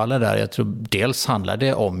sammanfaller där. Jag tror dels handlar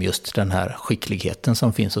det om just den här skickligheten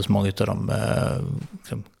som finns hos många av de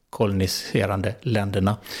koloniserande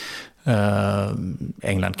länderna.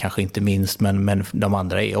 England kanske inte minst, men de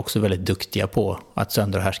andra är också väldigt duktiga på att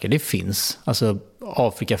sönderhärska. Det finns, alltså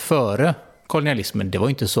Afrika före kolonialismen, det var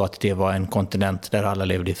inte så att det var en kontinent där alla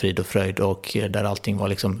levde i frid och fröjd och där allting var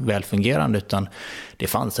liksom välfungerande, utan det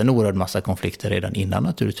fanns en oerhörd massa konflikter redan innan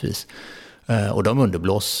naturligtvis. Och de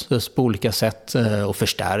underblåses på olika sätt och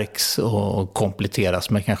förstärks och kompletteras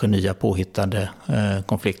med kanske nya påhittade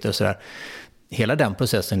konflikter och sådär. Hela den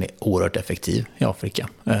processen är oerhört effektiv i Afrika.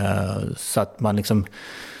 Så att man liksom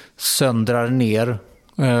söndrar ner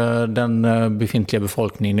den befintliga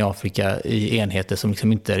befolkningen i Afrika i enheter som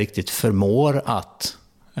liksom inte riktigt förmår att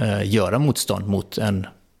göra motstånd mot en,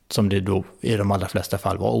 som det då i de allra flesta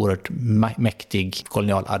fall var, oerhört mäktig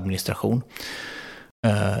kolonialadministration.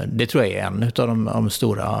 Det tror jag är en av de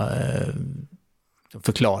stora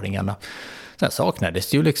förklaringarna. Sen saknades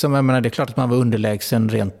det ju liksom, jag menar, det är klart att man var underlägsen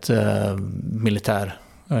rent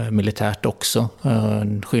militärt också.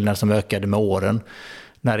 En skillnad som ökade med åren.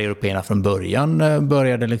 när européerna från början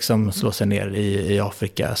började liksom slå sig ner i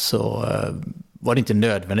Afrika så var det inte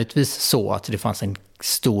nödvändigtvis så att det fanns en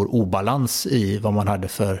stor obalans i vad man hade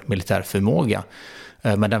för militär förmåga.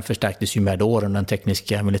 Men den förstärktes ju med åren.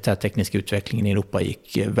 Den militärtekniska utvecklingen i Europa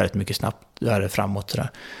gick väldigt mycket snabbt framåt.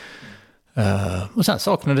 Och sen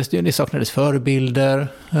saknades förebilder.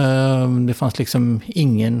 Det fanns liksom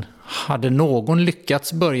hade någon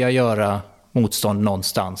lyckats börja göra motstånd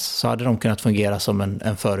någonstans så hade de kunnat fungera som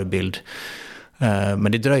en förebild.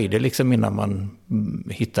 Men det dröjde liksom innan man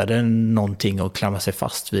hittade någonting att klamra sig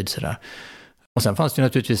fast vid sådär. Och sen fanns det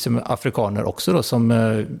naturligtvis afrikaner också då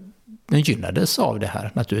som gynnades av det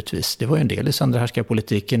här naturligtvis. Det var ju en del i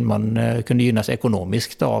sönderhärskarpolitiken. Man kunde gynnas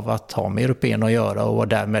ekonomiskt av att ha med européerna att göra och var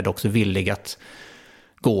därmed också villig att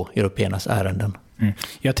gå européernas ärenden. Mm.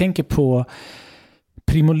 Jag tänker på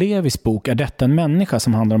Primo Levis bok Är detta en människa,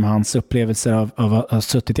 som handlar om hans upplevelser av att ha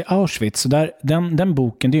suttit i Auschwitz. Så den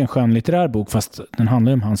boken, det är en skönlitterär bok fast den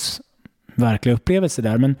handlar om hans verkliga upplevelser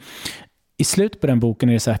där. Men i slutet på den boken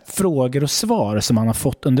är det så här frågor och svar som han har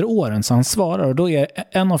fått under åren. Så han svarar och då är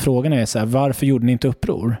en av frågorna är så här: varför gjorde ni inte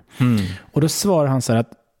uppror? Mm. Och då svarar han så här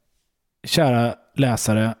att kära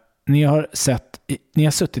läsare, ni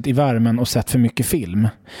har suttit i värmen och sett för mycket film.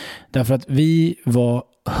 Därför att vi var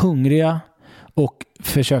hungriga och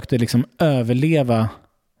försökte liksom överleva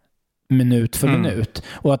minut för minut.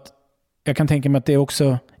 Och att jag kan tänka mig att det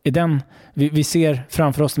också är den vi ser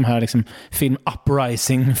framför oss de här liksom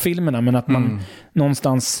uprising-filmerna, men att man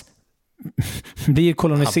någonstans blir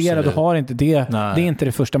koloniserad. Absolut. Och har inte det. Nej. Det är inte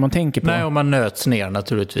det första man tänker på. Nej, och man nöts ner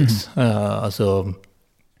naturligtvis. Alltså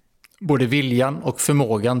både viljan och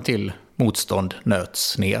förmågan till motstånd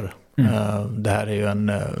nöts ner. Det här är ju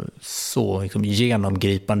en så liksom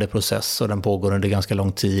genomgripande process och den pågår under ganska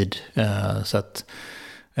lång tid. Så att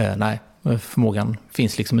nej, förmågan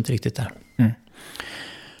finns liksom inte riktigt där. Mm.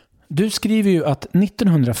 Du skriver ju att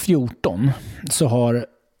 1914 så har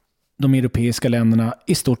de europeiska länderna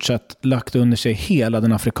i stort sett lagt under sig hela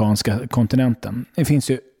den afrikanska kontinenten. Det finns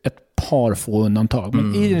ju ett par få undantag,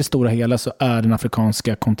 men i det stora hela så är den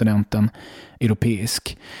afrikanska kontinenten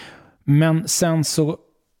europeisk. Men sen så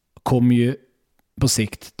kommer ju på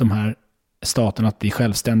sikt de här staterna att bli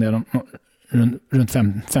självständiga runt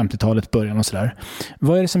 50-talet början och sådär.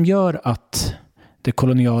 Vad är det som gör att det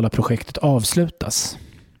koloniala projektet avslutas?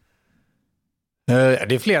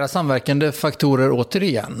 Det är flera samverkande faktorer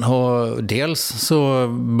återigen. Och dels så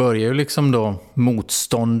börjar ju liksom då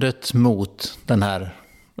motståndet mot den här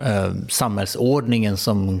samhällsordningen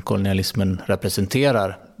som kolonialismen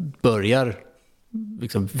representerar börjar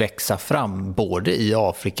liksom växa fram både i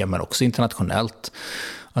Afrika men också internationellt.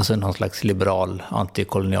 Alltså någon slags liberal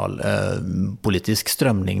antikolonial politisk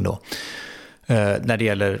strömning då. När det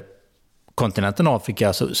gäller kontinenten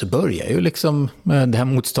Afrika så börjar ju liksom det här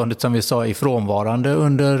motståndet som vi sa i frånvarande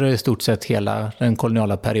under i stort sett hela den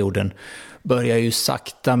koloniala perioden börjar ju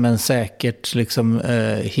sakta men säkert liksom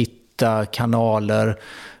hitta kanaler.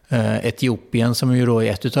 Etiopien som ju då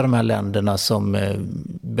är ett av de här länderna som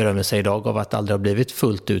berömmer sig idag av att aldrig ha blivit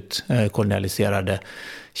fullt ut kolonialiserade,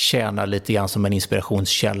 tjänar lite grann som en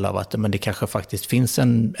inspirationskälla av att men det kanske faktiskt finns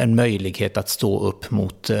en möjlighet att stå upp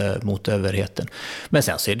mot överheten. Men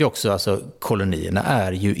sen så är det också, alltså kolonierna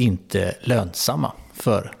är ju inte lönsamma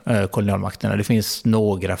för kolonialmakterna. Det finns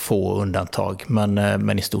några få undantag,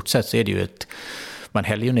 men i stort sett så är det ju man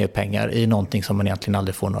häller ju ner pengar i någonting som man egentligen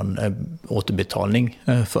aldrig får någon återbetalning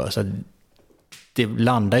för. Så det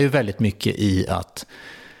landar ju väldigt mycket i att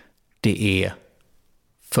det är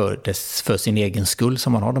för sin egen skull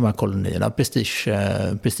som man har de här kolonierna.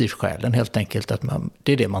 Prestigeskälen helt enkelt. Att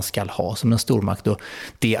det är det man ska ha som en stormakt. Och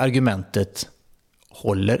det argumentet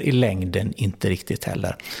håller i längden inte riktigt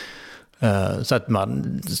heller. Så att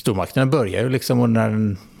stormakterna börjar ju liksom, och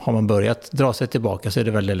har man börjat dra sig tillbaka så är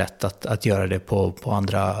det väldigt lätt att göra det på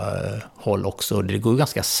andra håll också. Det går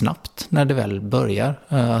ganska snabbt när det väl börjar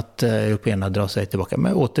att européerna drar sig tillbaka.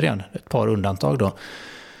 Men återigen, ett par undantag då.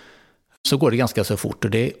 Så går det ganska så fort,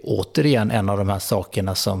 och det är återigen en av de här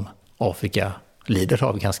sakerna som Afrika lider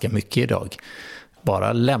av ganska mycket idag.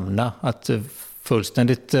 Bara lämna att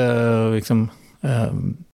fullständigt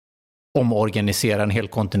omorganisera en hel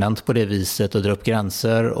kontinent på det viset och dra upp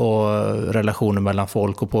gränser och relationer mellan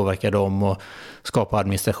folk och påverka dem och skapa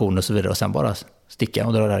administration och så vidare och sen bara sticka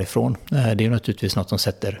och dra därifrån. Det är ju naturligtvis något som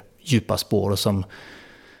sätter djupa spår och som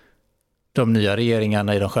de nya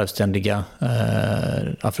regeringarna i de självständiga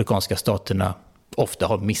afrikanska staterna ofta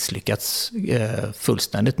har misslyckats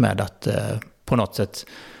fullständigt med att på något sätt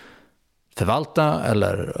förvalta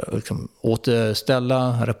eller liksom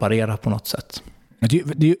återställa, reparera på något sätt.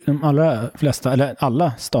 De allra flesta, eller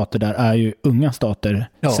alla stater där är ju unga stater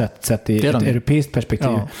sett i ett europeiskt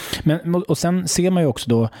perspektiv. Ja. Men, och sen ser man ju också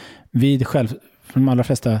då vid de allra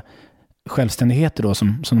flesta självständigheter då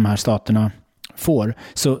som de här staterna får,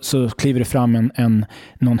 så kliver det fram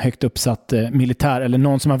någon högt uppsatt militär, eller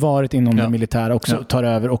någon som har varit inom det militära också tar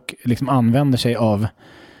över och liksom använder sig av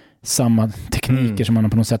samma tekniker som man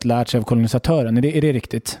har på något sätt lärt sig av kolonisatören. Är det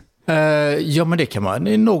riktigt? Ja, men det kan man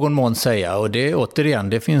i någon mån säga, och det återigen,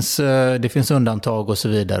 det finns undantag och så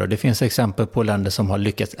vidare, och det finns exempel på länder som har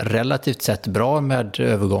lyckats relativt sett bra med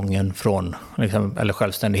övergången från liksom, eller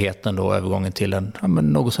självständigheten då, övergången till en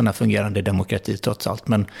något sån här fungerande demokrati trots allt,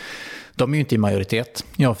 men de är ju inte i majoritet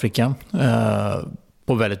i Afrika.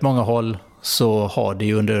 På väldigt många håll så har det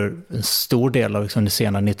ju under en stor del av liksom det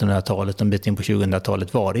sena 1900-talet, en bit in på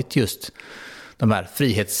 2000-talet, varit just de här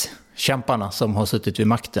frihetskämparna som har suttit vid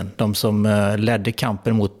makten. De som ledde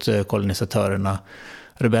kampen mot kolonisatörerna,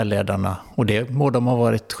 rebellledarna. Och det må de ha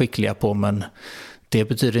varit skickliga på, men det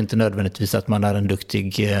betyder inte nödvändigtvis att man är en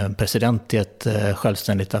duktig president i ett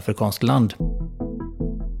självständigt afrikanskt land.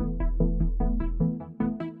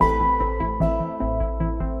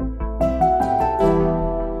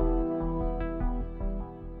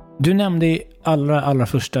 Du nämnde i allra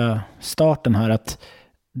första starten här att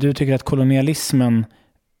du tycker att kolonialismen,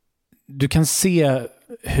 du kan se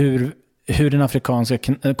hur den afrikanska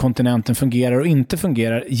kontinenten fungerar och inte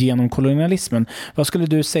fungerar genom kolonialismen. Vad skulle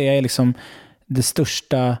du säga är liksom det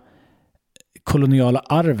största koloniala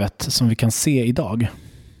arvet som vi kan se idag?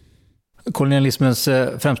 Kolonialismens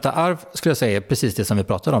främsta arv skulle jag säga är precis det som vi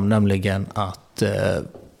pratade om, nämligen att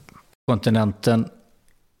kontinenten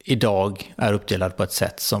idag är uppdelad på ett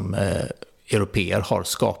sätt som europeer har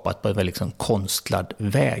skapat på en väldigt liksom konstlad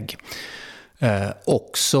väg.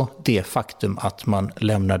 Också det faktum att man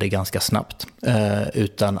lämnade ganska snabbt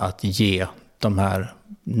utan att ge de här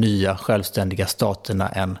nya självständiga staterna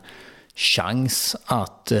en chans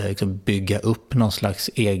att bygga upp någon slags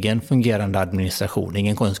egen fungerande administration,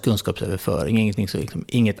 ingen kunskapsöverföring,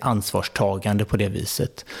 inget ansvarstagande på det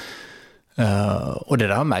viset. Och det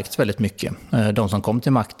där har märkts väldigt mycket. De som kom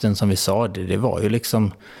till makten, som vi sa, det var ju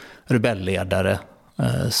liksom rebellledare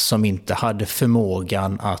som inte hade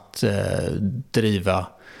förmågan att driva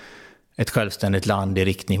ett självständigt land i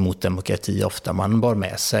riktning mot demokrati. Ofta man bar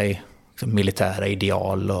med sig militära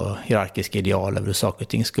ideal och hierarkiska ideal över hur saker och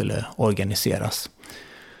ting skulle organiseras.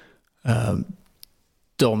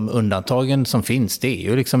 De undantagen som finns, det är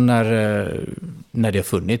ju liksom när det har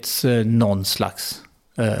funnits någon slags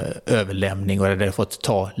överlämning och det har fått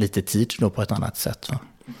ta lite tid då på ett annat sätt. Va?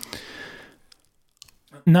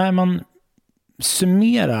 När man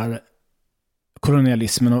summerar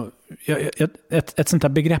kolonialismen och ett sånt här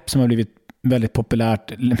begrepp som har blivit väldigt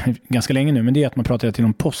populärt ganska länge nu, men det är att man pratar till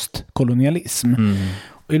om postkolonialism.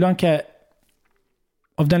 Och ibland kan jag,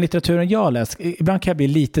 av den litteraturen jag läst, ibland kan jag bli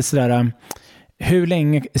lite sådär, hur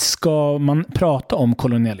länge ska man prata om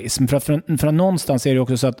kolonialism? För att någonstans är det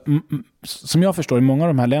också så att, som jag förstår, i många av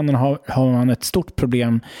de här länderna har man ett stort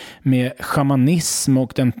problem med shamanism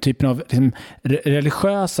och den typen av liksom,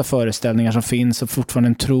 religiösa föreställningar som finns, och fortfarande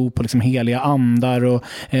en tro på liksom, heliga andar, och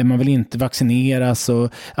man vill inte vaccineras.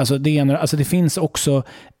 Och, alltså, det finns också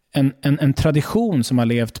en tradition som har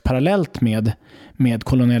levt parallellt med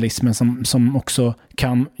kolonialismen som också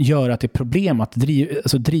kan göra att det är problem att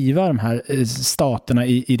driva de här staterna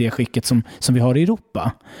i det skicket som vi har i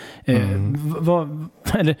Europa.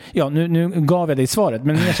 Nu gav jag dig svaret,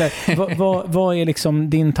 men mer så här, vad är liksom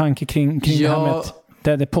din tanke kring det här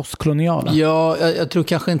med det postkoloniala? Ja, jag tror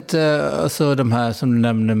kanske inte alltså de här som du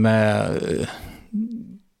nämner med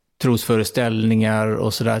trosföreställningar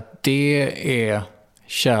och sådär, det är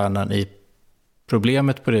kärnan i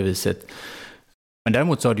problemet på det viset. Men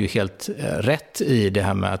däremot så har du ju helt rätt i det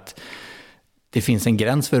här med att det finns en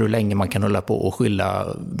gräns för hur länge man kan hålla på och skylla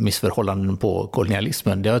missförhållanden på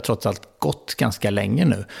kolonialismen. Det har trots allt gått ganska länge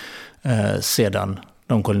nu sedan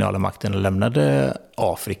de koloniala makterna lämnade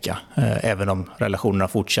Afrika. Även om relationerna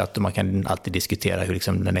fortsatt, och man kan alltid diskutera hur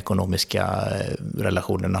liksom den ekonomiska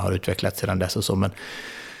relationerna har utvecklats sedan dess och så, men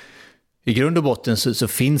i grund och botten så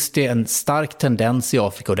finns det en stark tendens i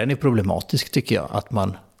Afrika, och den är problematisk tycker jag, att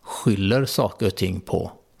man skyller saker och ting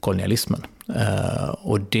på kolonialismen.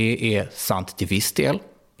 Och det är sant till viss del.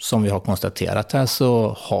 Som vi har konstaterat här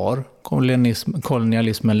så har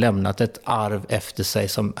kolonialismen lämnat ett arv efter sig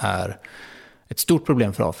som är ett stort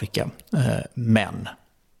problem för Afrika. Men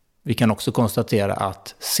vi kan också konstatera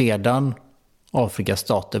att sedan Afrikas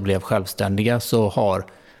stater blev självständiga så har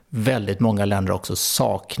väldigt många länder också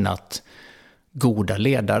saknat goda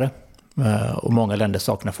ledare Och många länder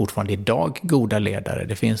saknar fortfarande idag goda ledare.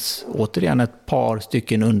 Det finns återigen ett par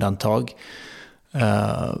stycken undantag.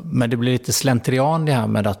 Men det blir lite slentrian det här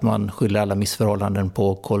med att man skyller alla missförhållanden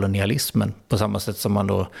på kolonialismen. På samma sätt som man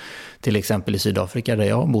då till exempel i Sydafrika, där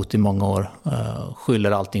jag har bott i många år,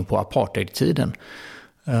 skyller allting på apartheidtiden.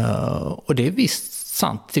 Och det är visst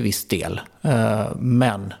sant till viss del.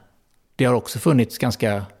 Men det har också funnits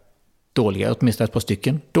ganska dåliga, åtminstone ett par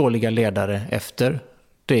stycken, dåliga ledare efter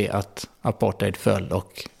det att apartheid föll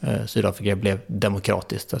och Sydafrika blev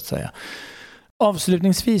demokratiskt, så att säga.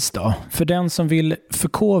 Avslutningsvis då, för den som vill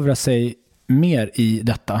förkovra sig mer i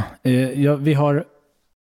detta.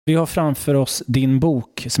 Vi har framför oss din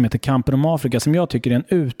bok som heter Kampen om Afrika, som jag tycker är en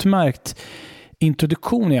utmärkt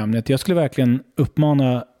introduktion i ämnet. Jag skulle verkligen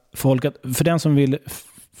uppmana folk att, för den som vill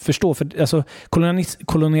förstå, för alltså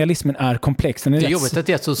kolonialismen är komplex. Den är det är jobbigt att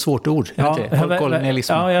det är ett så svårt ord.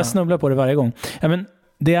 Ja, jag snubblar på det varje gång. Ja, men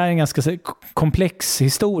det är en ganska komplex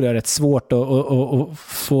historia, rätt svårt att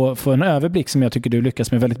få en överblick, som jag tycker du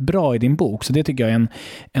lyckas med väldigt bra i din bok. Så det tycker jag är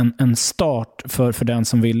en start för den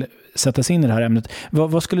som vill sätta sig in i det här ämnet.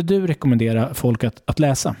 Vad skulle du rekommendera folk att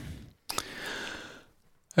läsa?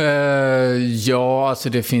 Ja, alltså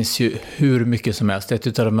det finns ju hur mycket som helst.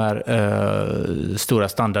 Ett av de här stora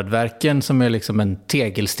standardverken som är liksom en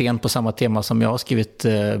tegelsten på samma tema som jag har skrivit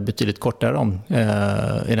betydligt kortare om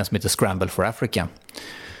är den som heter Scramble for Africa.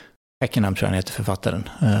 Beckenham tror jag heter författaren.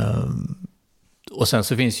 Och sen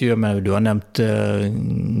så finns ju, du har nämnt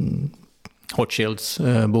Hochschilds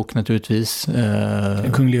bok naturligtvis.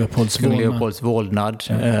 Kung Leopolds vålnad.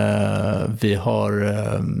 Vi har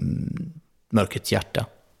Mörkrets hjärta.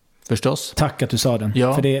 Förstås. Tack att du sa den.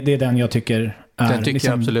 Ja. För det är den jag tycker är... Den tycker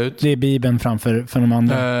jag absolut. Det är Bibeln framför de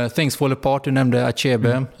andra. Things Fall Apart, du nämnde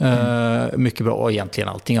Achebe. Mycket bra. Och egentligen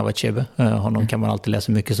allting av Achebe. Honom kan man alltid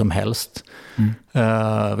läsa mycket som helst. Vi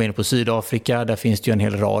är inne på Sydafrika. Där finns det ju en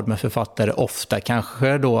hel rad med författare. Ofta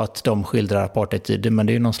kanske då att de skildrar apartheidtiden. Men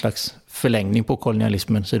det är ju någon slags förlängning på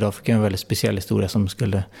kolonialismen. Sydafrika är en väldigt speciell historia som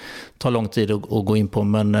skulle ta lång tid att gå in på.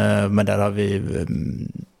 Men där har vi...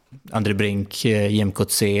 André Brink, Jem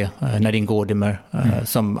Coetzee, Nadine Gordimer,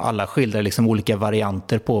 som alla skildrar liksom olika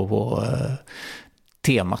varianter på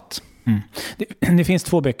temat. Det finns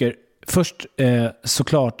 2 böcker. Först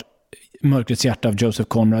såklart Mörkrets hjärta av Joseph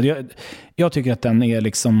Conrad. Jag tycker att den är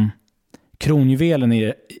liksom kronjuvelen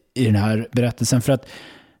i den här berättelsen, för att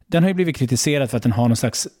den har ju blivit kritiserad för att den har någon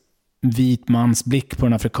slags vit mans blick på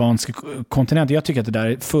den afrikanska kontinenten. Jag tycker att det där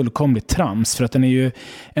är fullkomligt trams, för att den är ju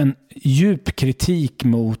en djup kritik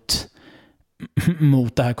mot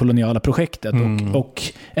det här koloniala projektet. Och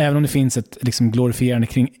även om det finns ett liksom glorifierande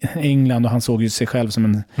kring England, och han såg ju sig själv som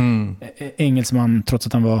en engelsman trots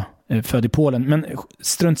att han var född i Polen. Men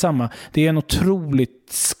strunt samma, det är en otroligt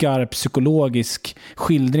skarp psykologisk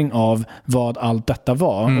skildring av vad allt detta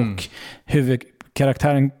var. Och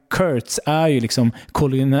huvudkaraktären Kurtz är ju liksom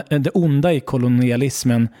det onda i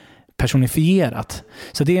kolonialismen personifierat.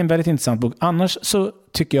 Så det är en väldigt intressant bok. Annars så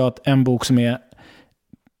tycker jag att en bok som är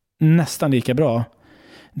nästan lika bra,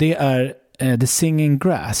 det är The Singing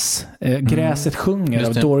Grass. Gräset sjunger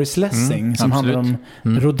av Doris Lessing, som handlar om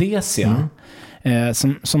Rhodesia.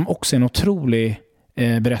 Som också är en otrolig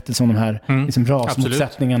berättelse om de här liksom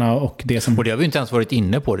rasmotsättningarna och det som... Och det har vi inte ens varit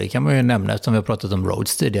inne på, det kan man ju nämna eftersom vi har pratat om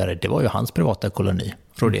Rhodes tidigare. Det var ju hans privata koloni,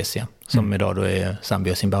 Rhodesia, som idag då är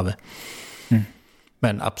Zambia och Zimbabwe.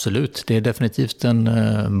 Men absolut, det är definitivt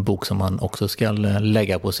en bok som man också ska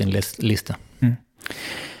lägga på sin lista.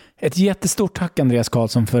 Ett jättestort tack Andreas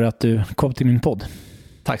Karlsson för att du kom till min podd.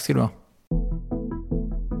 Tack ska du ha.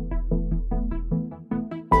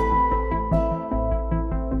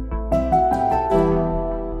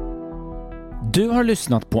 Du har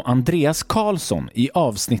lyssnat på Andreas Karlsson i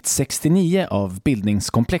avsnitt 69 av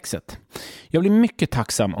Bildningskomplexet. Jag blir mycket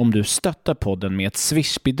tacksam om du stöttar podden med ett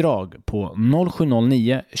Swish-bidrag på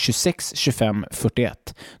 0709 26 25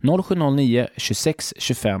 41 0709 26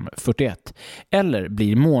 25 41 eller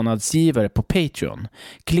blir månadsgivare på Patreon.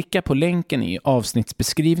 Klicka på länken i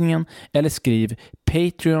avsnittsbeskrivningen eller skriv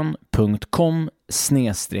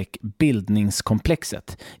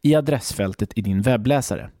patreon.com/bildningskomplexet i adressfältet i din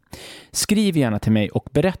webbläsare. Skriv gärna till mig och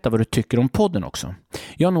berätta vad du tycker om podden också.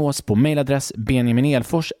 Jag nås på mailadress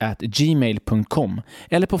benjaminelfors@gmail.com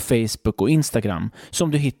eller på Facebook och Instagram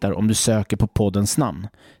som du hittar om du söker på poddens namn.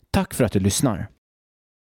 Tack för att du lyssnar.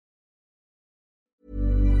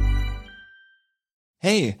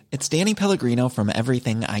 Hey, it's Danny Pellegrino from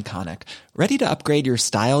Everything Iconic. Ready to upgrade your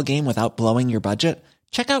style game without blowing your budget?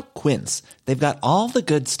 Check out Quince. They've got all the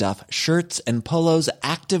good stuff, shirts and polos,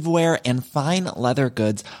 activewear and fine leather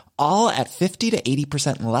goods, all at 50 to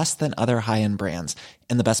 80% less than other high-end brands.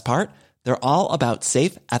 And the best part? They're all about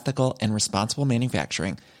safe, ethical, and responsible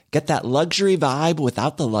manufacturing. Get that luxury vibe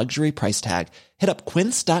without the luxury price tag. Hit up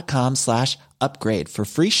quince.com/upgrade for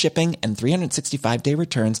free shipping and 365-day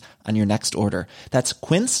returns on your next order. That's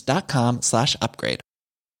quince.com/upgrade.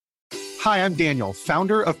 Hi, I'm Daniel,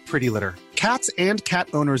 founder of Pretty Litter. Cats and cat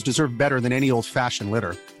owners deserve better than any old-fashioned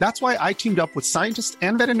litter. That's why I teamed up with scientists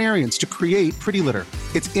and veterinarians to create Pretty Litter.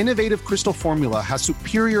 Its innovative crystal formula has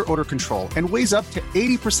superior odor control and weighs up to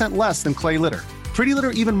 80% less than clay litter. Pretty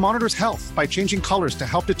Litter even monitors health by changing colors to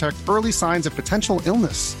help detect early signs of potential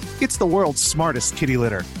illness. It's the world's smartest kitty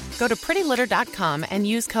litter. Go to prettylitter.com and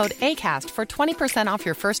use code ACAST for 20% off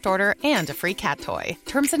your first order and a free cat toy.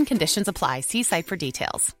 Terms and conditions apply. See site for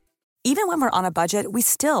details. Even when we're on a budget, we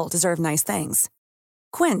still deserve nice things.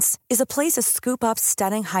 Quince is a place to scoop up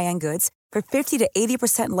stunning high-end goods for 50 to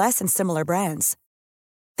 80% less than similar brands.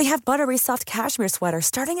 They have buttery soft cashmere sweaters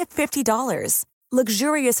starting at $50,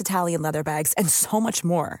 luxurious Italian leather bags, and so much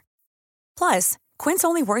more. Plus, Quince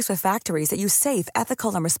only works with factories that use safe,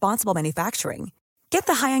 ethical, and responsible manufacturing. Get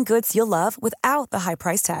the high-end goods you'll love without the high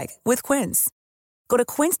price tag with Quince. Go to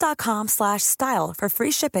quince.com/style for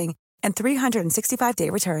free shipping and 365-day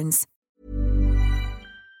returns.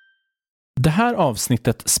 Det här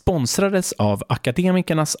avsnittet sponsrades av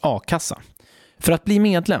Akademikernas A-kassa. För att bli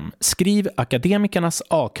medlem, skriv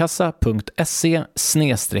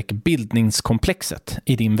akademikernasakassa.se/bildningskomplexet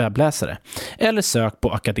i din webbläsare eller sök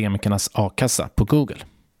på Akademikernas A-kassa på Google.